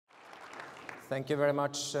Thank you very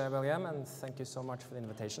much, William, and thank you so much for the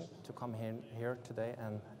invitation to come here today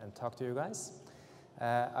and talk to you guys.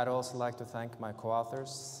 I'd also like to thank my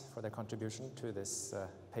co-authors for their contribution to this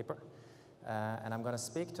paper. And I'm going to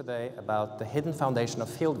speak today about the hidden foundation of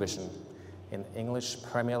field vision in English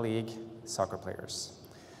Premier League soccer players.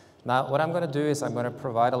 Now, what I'm going to do is I'm going to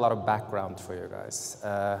provide a lot of background for you guys.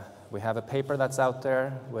 We have a paper that's out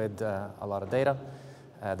there with a lot of data.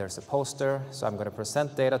 There's a poster, so I'm going to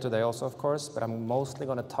present data today also, of course, but I'm mostly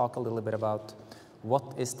going to talk a little bit about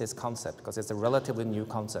what is this concept, because it's a relatively new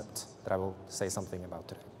concept that I will say something about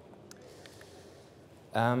today.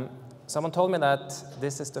 Someone told me that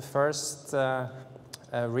this is the first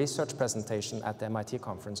research presentation at the MIT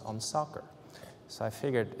conference on soccer. So I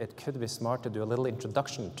figured it could be smart to do a little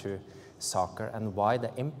introduction to soccer and why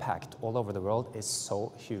the impact all over the world is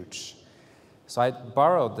so huge. So I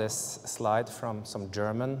borrowed this slide from some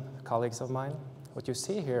German colleagues of mine. What you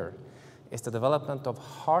see here is the development of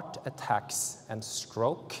heart attacks and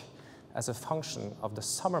stroke as a function of the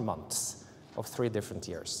summer months of 3 different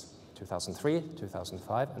years, 2003,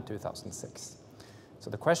 2005, and 2006. So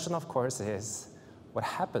the question, of course, is what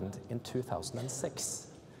happened in 2006?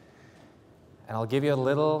 And I'll give you a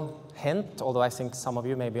little hint, although I think some of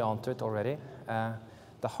you may be onto it already.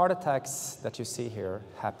 The heart attacks that you see here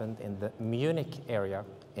happened in the Munich area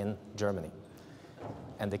in Germany.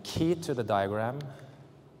 And the key to the diagram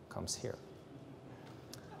comes here.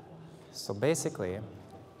 So basically,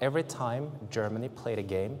 every time Germany played a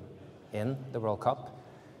game in the World Cup,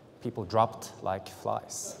 people dropped like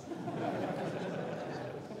flies.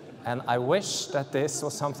 And I wish that this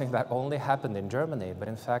was something that only happened in Germany, but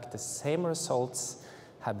in fact, the same results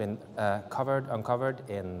have been uncovered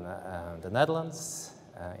in the Netherlands,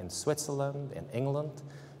 in Switzerland, in England.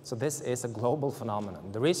 So this is a global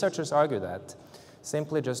phenomenon. The researchers argue that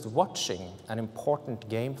simply just watching an important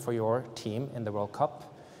game for your team in the World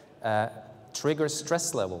Cup triggers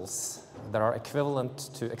stress levels that are equivalent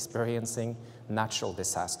to experiencing natural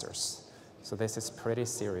disasters. So this is pretty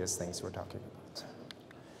serious things we're talking about.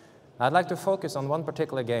 I'd like to focus on one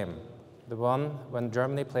particular game, the one when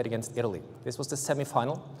Germany played against Italy. This was the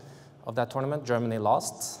semi-final of that tournament. Germany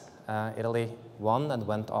lost. Italy won and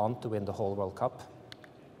went on to win the whole World Cup.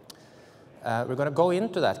 We're going to go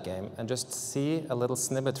into that game and just see a little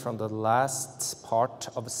snippet from the last part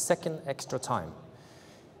of the second extra time.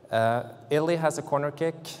 Italy has a corner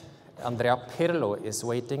kick. Andrea Pirlo is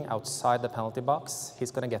waiting outside the penalty box.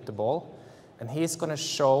 He's going to get the ball, and he's going to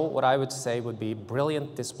show what I would say would be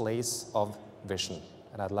brilliant displays of vision.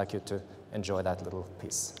 And I'd like you to enjoy that little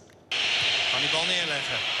piece. Kan die bal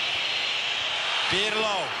neerleggen.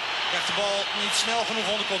 Pirlo krijgt de bal niet snel genoeg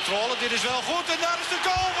onder controle. Dit is wel goed en daar is de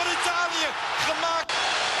goal van Italië gemaakt.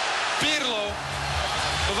 Pirlo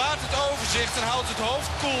bewaart het overzicht en houdt het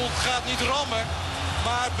hoofd koel. Gaat niet rammen,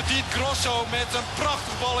 maar bedient Grosso met een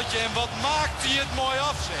prachtig balletje. En wat maakt hij het mooi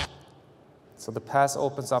af, zeg. So the pass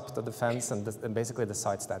opens up the defense and basically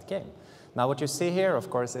decides that game. Now what you see here, of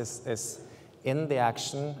course, is in the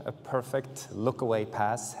action, a perfect look-away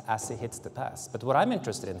pass as he hits the pass. But what I'm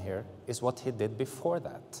interested in here is what he did before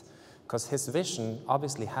that, because his vision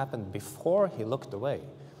obviously happened before he looked away.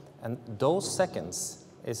 And those seconds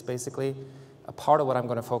is basically a part of what I'm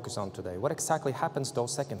going to focus on today. What exactly happens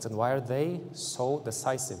those seconds, and why are they so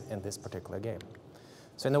decisive in this particular game?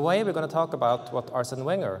 So in a way, we're going to talk about what Arsene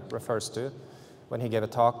Wenger refers to when he gave a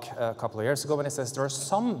talk a couple of years ago, when he says there are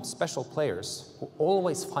some special players who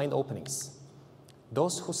always find openings.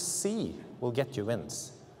 Those who see will get you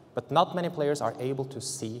wins, but not many players are able to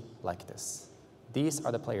see like this. These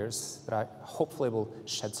are the players that I hopefully will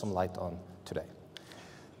shed some light on today.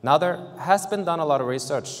 Now, there has been done a lot of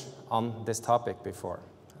research on this topic before,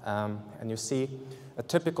 and you see a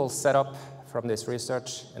typical setup from this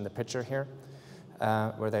research in the picture here,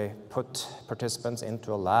 where they put participants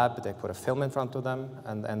into a lab, they put a film in front of them,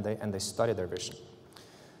 and they study their vision.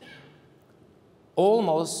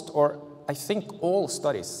 Almost, or I think all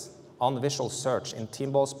studies on visual search in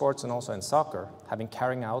team ball sports and also in soccer have been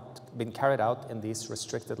carried out in these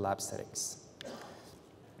restricted lab settings,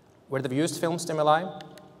 where they've used film stimuli.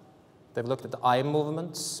 They've looked at the eye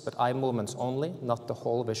movements, but eye movements only, not the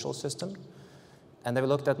whole visual system. And they've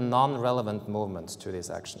looked at non-relevant movements to these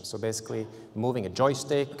actions. So basically moving a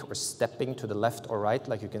joystick or stepping to the left or right,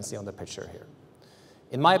 like you can see on the picture here.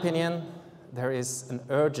 In my opinion, there is an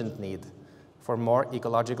urgent need for more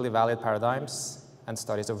ecologically valid paradigms and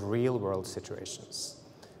studies of real-world situations.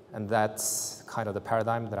 And that's kind of the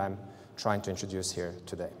paradigm that I'm trying to introduce here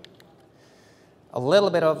today. A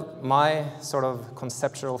little bit of my sort of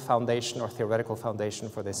conceptual foundation or theoretical foundation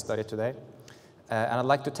for this study today. And I'd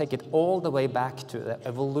like to take it all the way back to the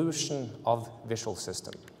evolution of visual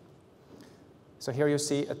system. So here you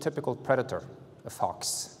see a typical predator, a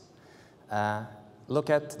fox. Look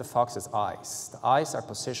at the fox's eyes. The eyes are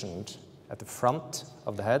positioned at the front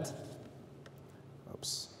of the head.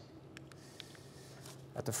 Oops.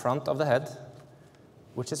 At the front of the head,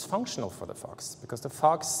 which is functional for the fox, because the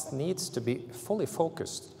fox needs to be fully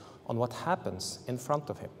focused on what happens in front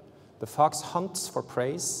of him. The fox hunts for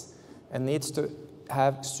prey and needs to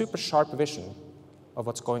have super sharp vision of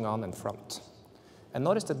what's going on in front. And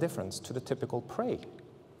notice the difference to the typical prey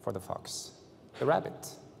for the fox, the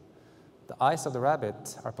rabbit. The eyes of the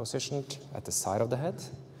rabbit are positioned at the side of the head,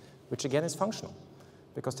 which again is functional,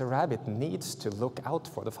 because the rabbit needs to look out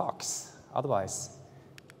for the fox. Otherwise,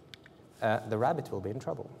 the rabbit will be in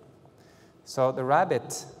trouble. So the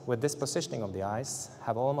rabbit, with this positioning of the eyes,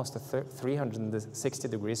 have almost a 360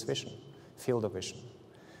 degrees vision, field of vision,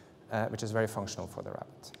 which is very functional for the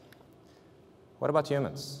rabbit. What about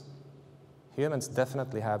humans? Humans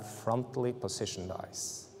definitely have frontally positioned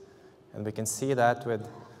eyes. And we can see that with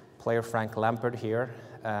player Frank Lampard here,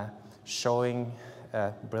 showing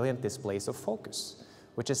brilliant displays of focus,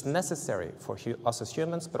 which is necessary for us as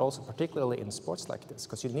humans, but also particularly in sports like this,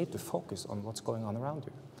 because you need to focus on what's going on around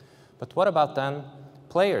you. But what about then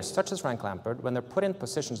players such as Frank Lampard, when they're put in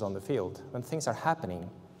positions on the field, when things are happening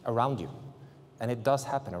around you, and it does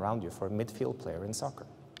happen around you for a midfield player in soccer.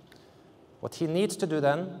 What he needs to do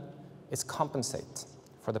then is compensate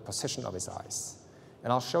for the position of his eyes.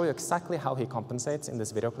 And I'll show you exactly how he compensates in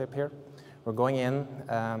this video clip here. We're going in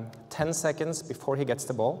 10 seconds before he gets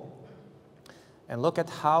the ball. And look at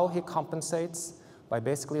how he compensates by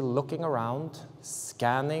basically looking around,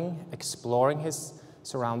 scanning, exploring his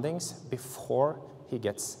surroundings before he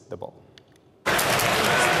gets the ball.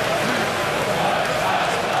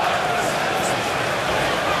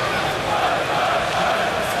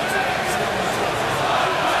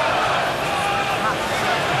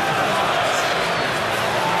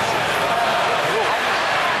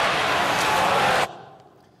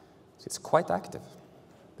 So it's quite active.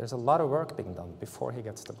 There's a lot of work being done before he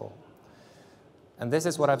gets the ball. And this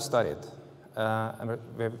is what I've studied. And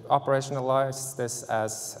we've operationalized this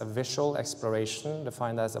as a visual exploration,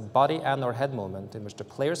 defined as a body and or head movement in which the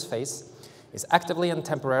player's face is actively and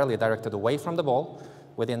temporarily directed away from the ball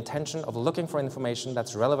with the intention of looking for information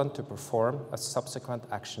that's relevant to perform a subsequent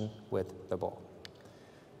action with the ball.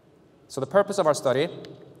 So the purpose of our study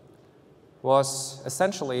was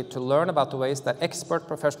essentially to learn about the ways that expert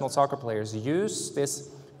professional soccer players use this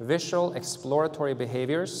visual exploratory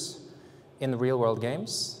behaviors in real-world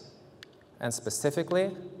games, and specifically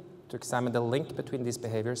to examine the link between these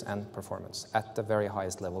behaviors and performance at the very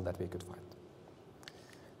highest level that we could find.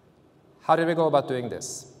 How did we go about doing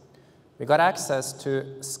this? We got access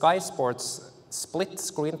to Sky Sports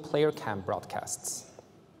split-screen player cam broadcasts.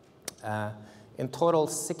 In total,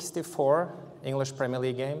 64 English Premier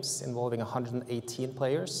League games involving 118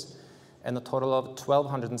 players, and a total of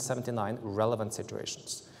 1,279 relevant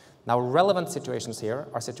situations. Now, relevant situations here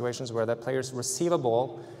are situations where the players receive a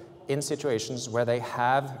ball in situations where they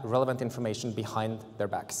have relevant information behind their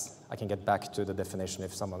backs. I can get back to the definition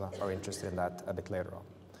if someone are interested in that a bit later on.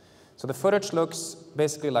 So the footage looks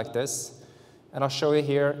basically like this, and I'll show you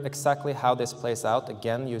here exactly how this plays out,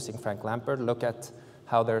 again using Frank Lampard. Look at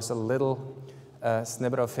how there's a little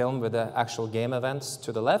snippet of film with the actual game events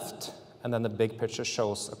to the left, and then the big picture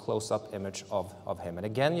shows a close-up image of him. And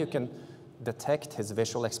again, you can detect his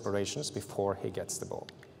visual explorations before he gets the ball.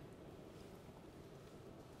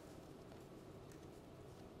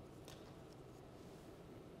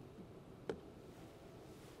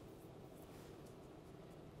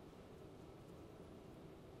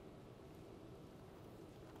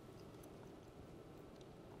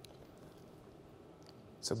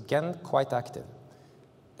 So again, quite active.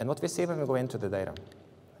 And what we see when we go into the data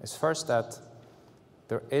is first that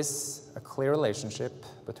there is a clear relationship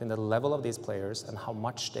between the level of these players and how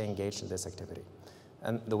much they engage in this activity.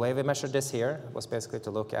 And the way we measured this here was basically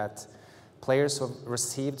to look at players who have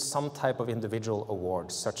received some type of individual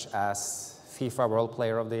award, such as FIFA World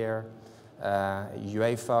Player of the Year,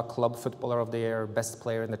 UEFA Club Footballer of the Year, Best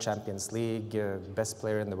Player in the Champions League, Best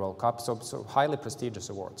Player in the World Cup, so highly prestigious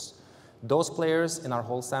awards. Those players in our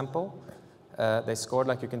whole sample, they scored,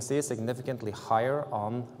 like you can see, significantly higher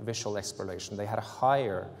on visual exploration. They had a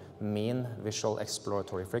higher mean visual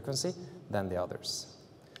exploratory frequency than the others.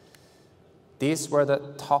 These were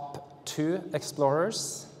the top two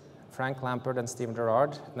explorers, Frank Lampard and Steven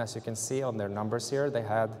Gerrard. And as you can see on their numbers here, they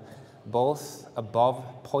had both above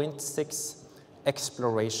 0.6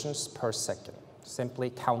 explorations per second.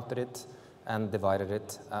 Simply counted it and divided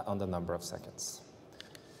it on the number of seconds.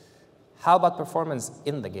 How about performance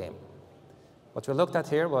in the game? What we looked at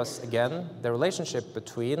here was, again, the relationship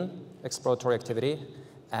between exploratory activity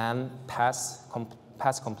and pass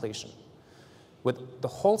completion. With the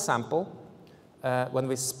whole sample, when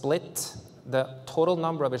we split the total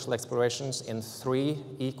number of visual explorations in 3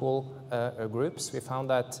 equal groups, we found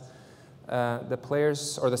that the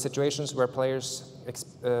players, or the situations where players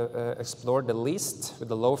explored the least with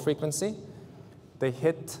the low frequency, they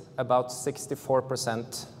hit about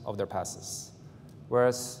 64% of their passes.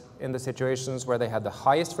 Whereas in the situations where they had the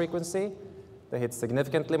highest frequency, they hit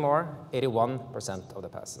significantly more, 81% of the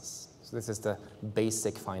passes. So this is the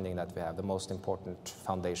basic finding that we have, the most important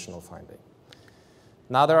foundational finding.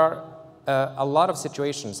 Now there are a lot of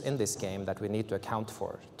situations in this game that we need to account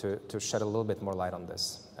for to shed a little bit more light on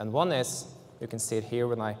this. And one is, you can see it here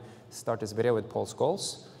when I start this video with Paul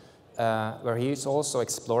Scholes, where he's also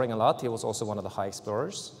exploring a lot. He was also one of the high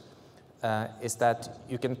explorers. Is that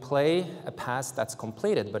you can play a pass that's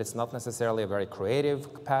completed, but it's not necessarily a very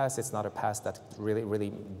creative pass. It's not a pass that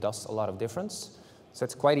really does a lot of difference. So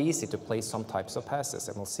it's quite easy to play some types of passes,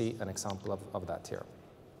 and we'll see an example of that here.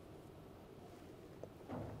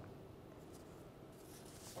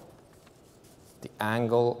 The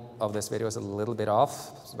angle of this video is a little bit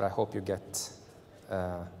off, but I hope you get,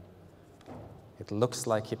 it looks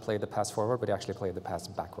like he played the pass forward, but he actually played the pass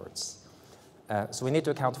backwards. So we need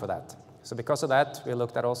to account for that. So because of that, we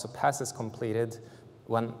looked at also passes completed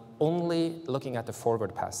when only looking at the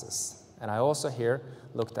forward passes. And I also here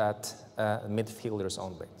looked at midfielders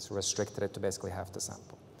only, so restricted it to basically half the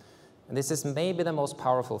sample. And this is maybe the most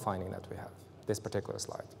powerful finding that we have, this particular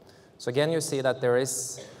slide. So again, you see that there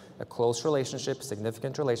is a close relationship,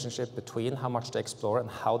 significant relationship between how much they explore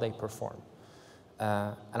and how they perform.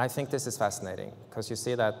 And I think this is fascinating, because you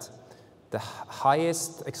see that the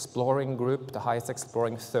highest exploring group, the highest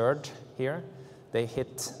exploring third here, they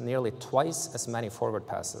hit nearly twice as many forward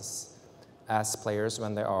passes as players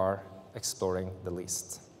when they are exploring the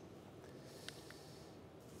least.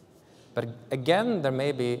 But again, there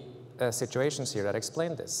may be situations here that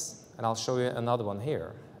explain this. And I'll show you another one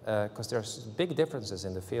here, because there's big differences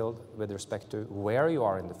in the field with respect to where you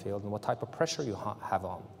are in the field and what type of pressure you have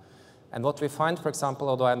on. And what we find, for example,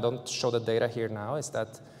 although I don't show the data here now, is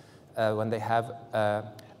that when they have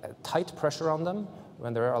a tight pressure on them,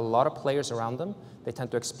 when there are a lot of players around them, they tend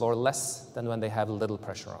to explore less than when they have little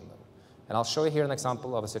pressure on them. And I'll show you here an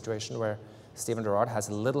example of a situation where Steven Gerrard has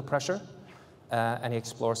little pressure and he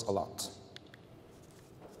explores a lot.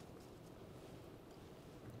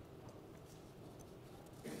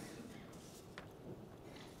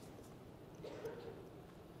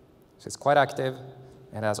 So it's quite active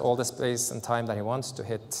and has all the space and time that he wants to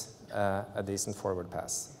hit a decent forward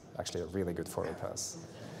pass. Actually, a really good forward pass.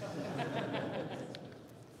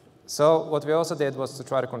 So what we also did was to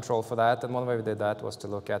try to control for that, and one way we did that was to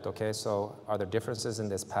look at, okay, so are there differences in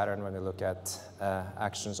this pattern when we look at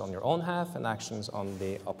actions on your own half and actions on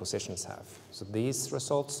the opposition's half? So these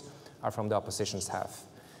results are from the opposition's half.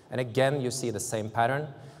 And again, you see the same pattern,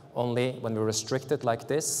 only when we restrict it like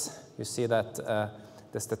this, you see that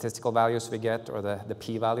the statistical values we get, or the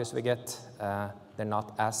p-values we get, they're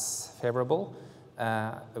not as favorable,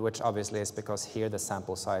 which obviously is because here the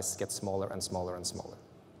sample size gets smaller and smaller and smaller.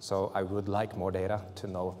 So I would like more data to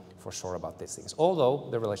know for sure about these things, although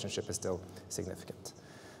the relationship is still significant.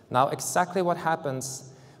 Now, exactly what happens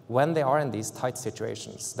when they are in these tight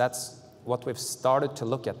situations, that's what we've started to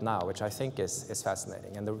look at now, which I think is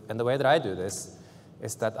fascinating. And the way that I do this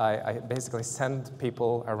is that I basically send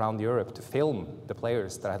people around Europe to film the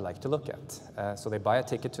players that I'd like to look at. So they buy a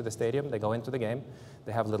ticket to the stadium, they go into the game,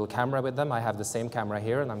 they have a little camera with them. I have the same camera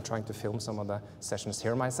here, and I'm trying to film some of the sessions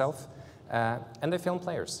here myself. And they film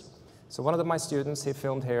players. So one of my students, he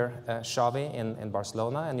filmed here Xavi in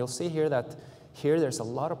Barcelona, and you'll see here that here there's a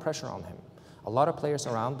lot of pressure on him. A lot of players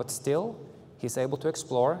around, but still he's able to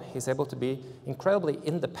explore. He's able to be incredibly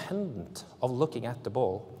independent of looking at the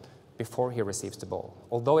ball before he receives the ball.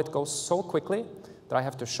 Although it goes so quickly that I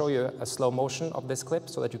have to show you a slow motion of this clip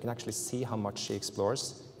so that you can actually see how much he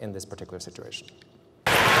explores in this particular situation.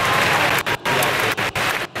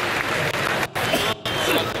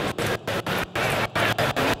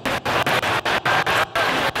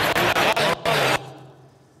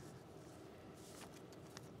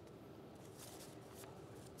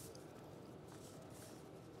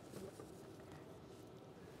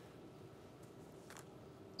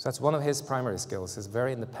 So that's one of his primary skills. He's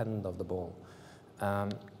very independent of the ball.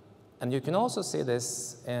 And you can also see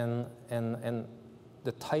this in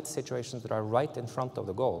the tight situations that are right in front of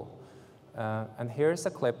the goal. And here's a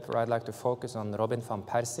clip where I'd like to focus on Robin van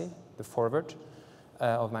Persie, the forward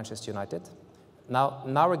of Manchester United.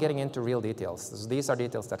 Now we're getting into real details. These are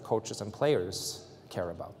details that coaches and players care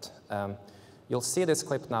about. You'll see this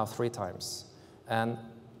clip now 3 times. And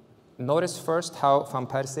notice first how Van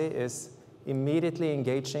Persie is immediately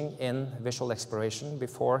engaging in visual exploration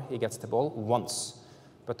before he gets the ball once.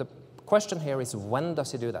 But the question here is, when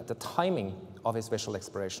does he do that? The timing of his visual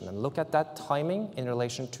exploration. And look at that timing in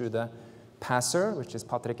relation to the passer, which is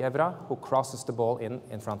Patrick Evra, who crosses the ball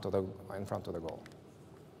in front of the goal.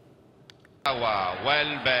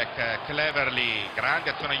 Welbeck cleverly, grande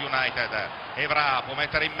azione United. Evra può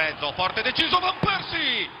mettere in mezzo, forte deciso Van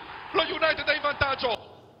Persie. Lo United è in vantaggio.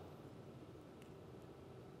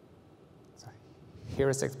 Here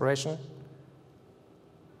is exploration,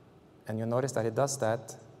 and you notice that it does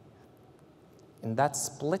that in that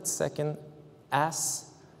split second as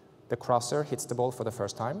the crosser hits the ball for the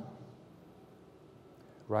first time,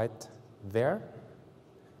 right there.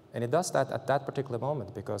 And it does that at that particular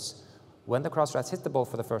moment because when the crosser has hit the ball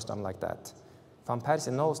for the first time like that, Van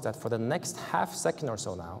Persie knows that for the next half second or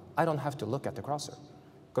so now, I don't have to look at the crosser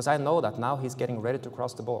because I know that now he's getting ready to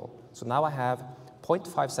cross the ball. So now I have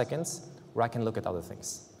 0.5 seconds where I can look at other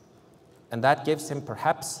things. And that gives him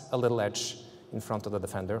perhaps a little edge in front of the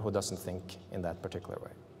defender who doesn't think in that particular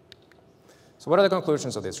way. So what are the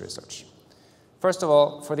conclusions of this research? First of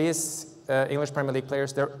all, for these English Premier League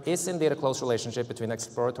players, there is indeed a close relationship between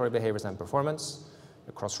exploratory behaviors and performance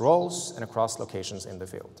across roles and across locations in the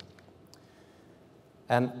field.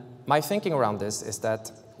 And my thinking around this is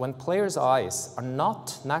that when players' eyes are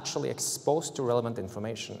not naturally exposed to relevant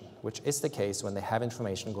information, which is the case when they have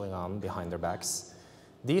information going on behind their backs,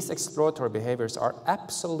 these exploratory behaviors are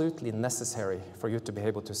absolutely necessary for you to be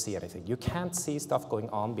able to see anything. You can't see stuff going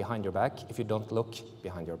on behind your back if you don't look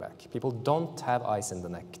behind your back. People don't have eyes in the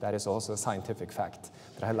neck. That is also a scientific fact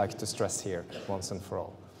that I like to stress here once and for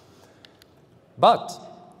all. But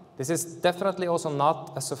this is definitely also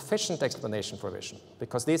not a sufficient explanation for vision,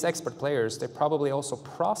 because these expert players, they probably also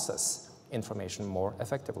process information more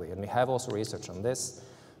effectively. And we have also research on this,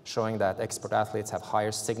 showing that expert athletes have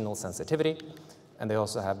higher signal sensitivity, and they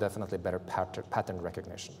also have definitely better pattern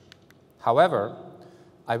recognition. However,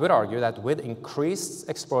 I would argue that with increased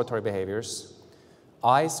exploratory behaviors,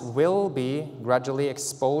 eyes will be gradually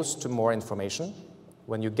exposed to more information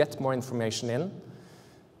when you get more information in,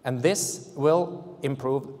 and this will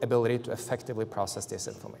improve ability to effectively process this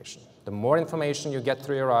information. The more information you get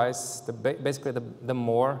through your eyes, basically the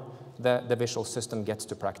more the visual system gets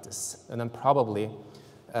to practice. And then probably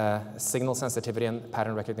signal sensitivity and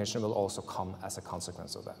pattern recognition will also come as a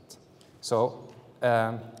consequence of that. So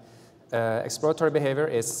exploratory behavior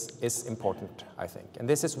is important, I think. And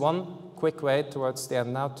this is one quick way towards the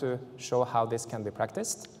end now to show how this can be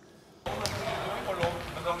practiced.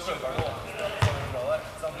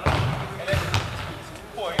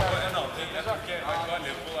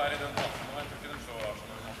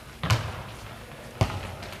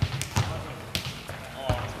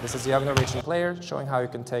 This is a young Norwegian player showing how you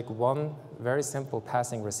can take one very simple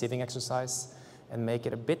passing receiving exercise and make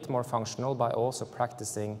it a bit more functional by also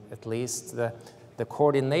practicing at least the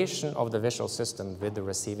coordination of the visual system with the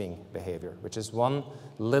receiving behavior, which is one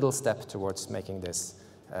little step towards making this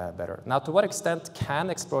better. Now, to what extent can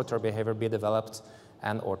exploratory behavior be developed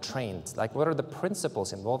and or trained? Like, what are the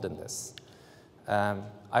principles involved in this?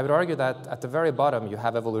 I would argue that at the very bottom you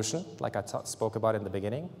have evolution, like I spoke about in the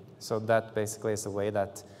beginning. So that basically is the way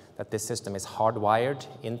that this system is hardwired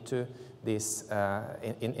into these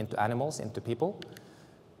into animals, into people.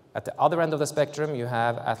 At the other end of the spectrum, you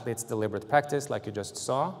have athletes' deliberate practice, like you just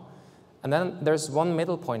saw. And then there's one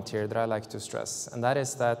middle point here that I like to stress, and that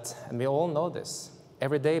is that, and we all know this,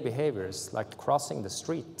 everyday behaviors like crossing the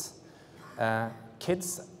street.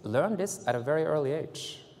 Kids learn this at a very early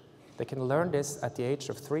age. They can learn this at the age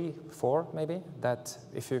of 3, 4, maybe, that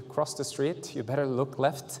if you cross the street, you better look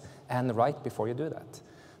left and right before you do that.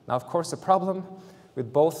 Now, of course, the problem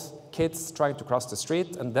with both kids trying to cross the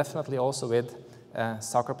street and definitely also with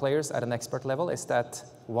soccer players at an expert level is that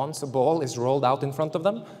once a ball is rolled out in front of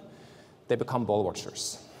them, they become ball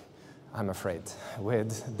watchers, I'm afraid,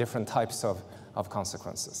 with different types of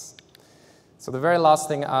consequences. So the very last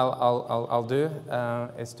thing I'll do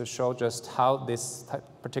is to show just how this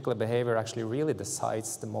particular behavior actually really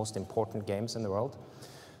decides the most important games in the world.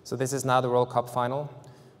 So this is now the World Cup final.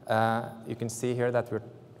 You can see here that we're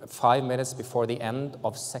 5 minutes before the end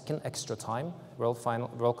of second extra time, World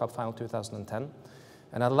Cup final 2010.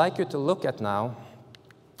 And I'd like you to look at now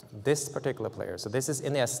this particular player. So this is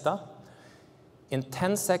Iniesta. In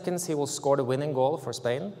 10 seconds, he will score the winning goal for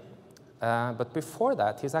Spain. But before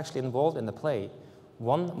that, he's actually involved in the play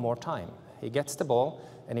one more time. He gets the ball,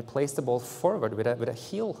 and he plays the ball forward with a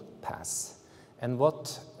heel pass. And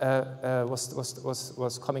what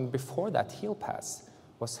was coming before that heel pass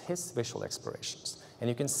was his visual explorations. And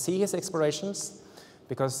you can see his explorations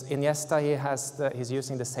because Iniesta, he's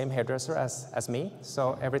using the same hairdresser as me.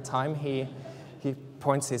 So every time he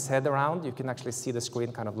points his head around, you can actually see the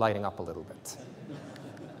screen kind of lighting up a little bit.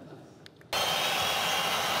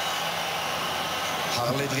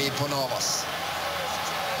 Herlig driv på Navas.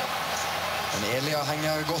 Men Elia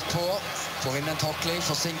henger godt på, får inn en takling,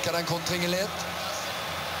 forsinker den kontringen litt.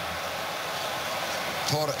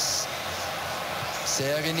 Torres.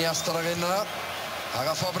 Ser Iniesta der inne.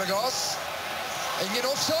 Her Fabregas. Ingen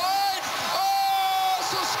offside! Åh,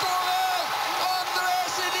 så skårer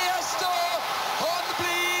Andres Iniesta! Han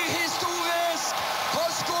blir historisk!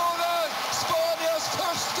 Han skårer Spanias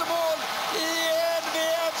første mål I en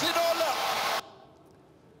VM-finale!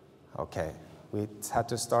 Okay, we had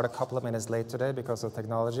to start a couple of minutes late today because of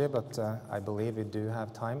technology, but I believe we do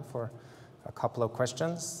have time for a couple of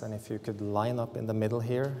questions. And if you could line up in the middle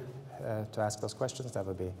here to ask those questions, that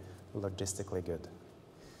would be logistically good.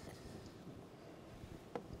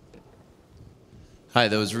 Hi,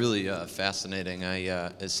 that was really fascinating.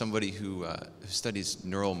 As somebody who studies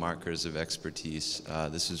neural markers of expertise,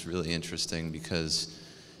 this is really interesting because,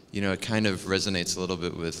 you know, it kind of resonates a little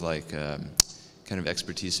bit with like kind of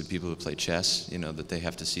expertise of people who play chess, you know, that they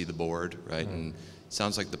have to see the board, right? Mm. And it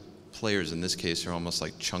sounds like the players in this case are almost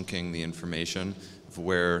like chunking the information of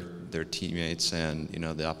where their teammates and, you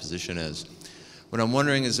know, the opposition is. What I'm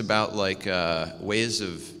wondering is about like ways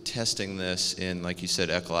of testing this in, like you said,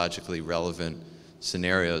 ecologically relevant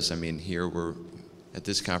scenarios. I mean, here we're, at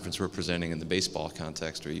this conference, we're presenting in the baseball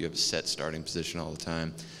context where you have a set starting position all the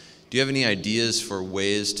time. Do you have any ideas for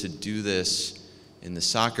ways to do this in the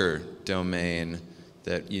soccer domain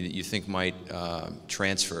that you think might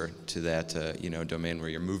transfer to that you know, domain where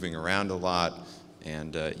you're moving around a lot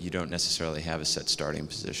and you don't necessarily have a set starting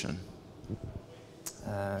position?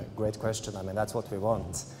 Great question. I mean, that's what we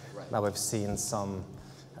want. Right. Now we've seen some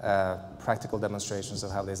practical demonstrations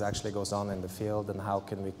of how this actually goes on in the field and how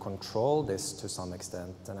can we control this to some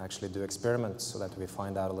extent and actually do experiments so that we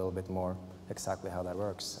find out a little bit more exactly how that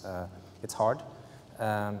works. It's hard.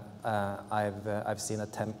 I've seen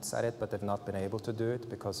attempts at it, but they've not been able to do it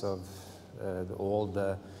because of all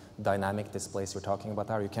the dynamic displays you're talking about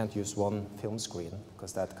there. You can't use one film screen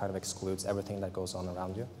because that kind of excludes everything that goes on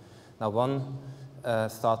around you. Now, one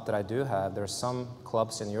thought that I do have, there are some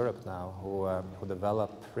clubs in Europe now who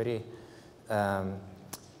develop pretty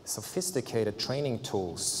sophisticated training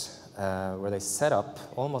tools where they set up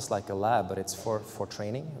almost like a lab, but it's for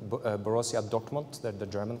training. Borussia Dortmund, the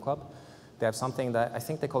German club, they have something that I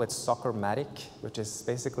think they call it Soccer-matic, which is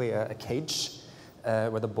basically a cage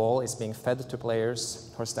where the ball is being fed to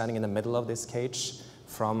players who are standing in the middle of this cage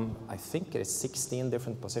from, I think it is 16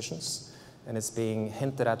 different positions. And it's being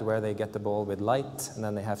hinted at where they get the ball with light, and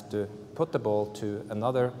then they have to put the ball to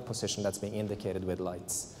another position that's being indicated with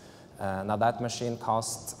lights. Now that machine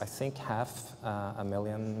costs, I think,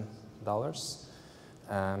 $500,000.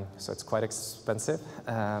 So it's quite expensive.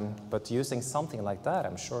 But using something like that,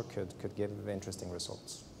 I'm sure could give interesting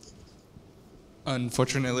results.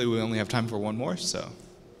 Unfortunately, we only have time for one more, so.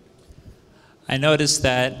 I noticed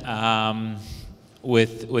that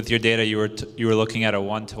with your data, you were looking at a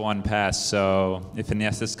one-to-one pass. So if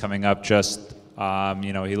Iniesta's coming up, just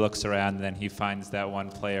you know, he looks around and then he finds that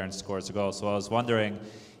one player and scores a goal. So I was wondering,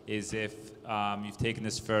 is if you've taken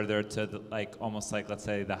this further to the, like almost like, let's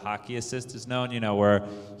say, the hockey assist is known, you know, where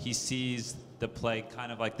he sees the play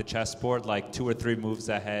kind of like the chessboard, like 2 or 3 moves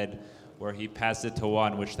ahead, where he passes it to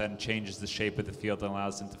one, which then changes the shape of the field and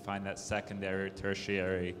allows him to find that secondary or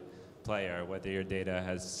tertiary player, whether your data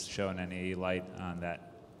has shown any light on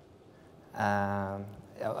that.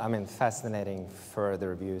 I mean, fascinating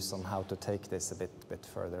further views on how to take this a bit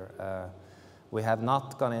further. We have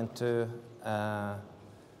not gone into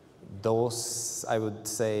those, I would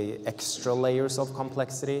say, extra layers of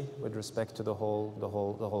complexity with respect to the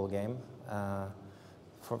whole game.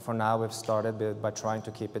 For now, we've started by trying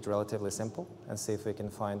to keep it relatively simple and see if we can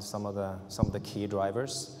find some of the key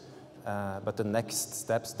drivers. But the next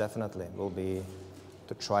steps definitely will be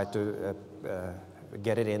to try to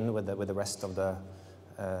get it in with the rest of the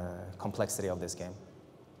complexity of this game.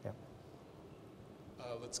 Yeah.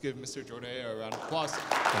 Let's give Mr. Jordan a round of applause.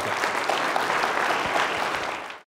 Thank you.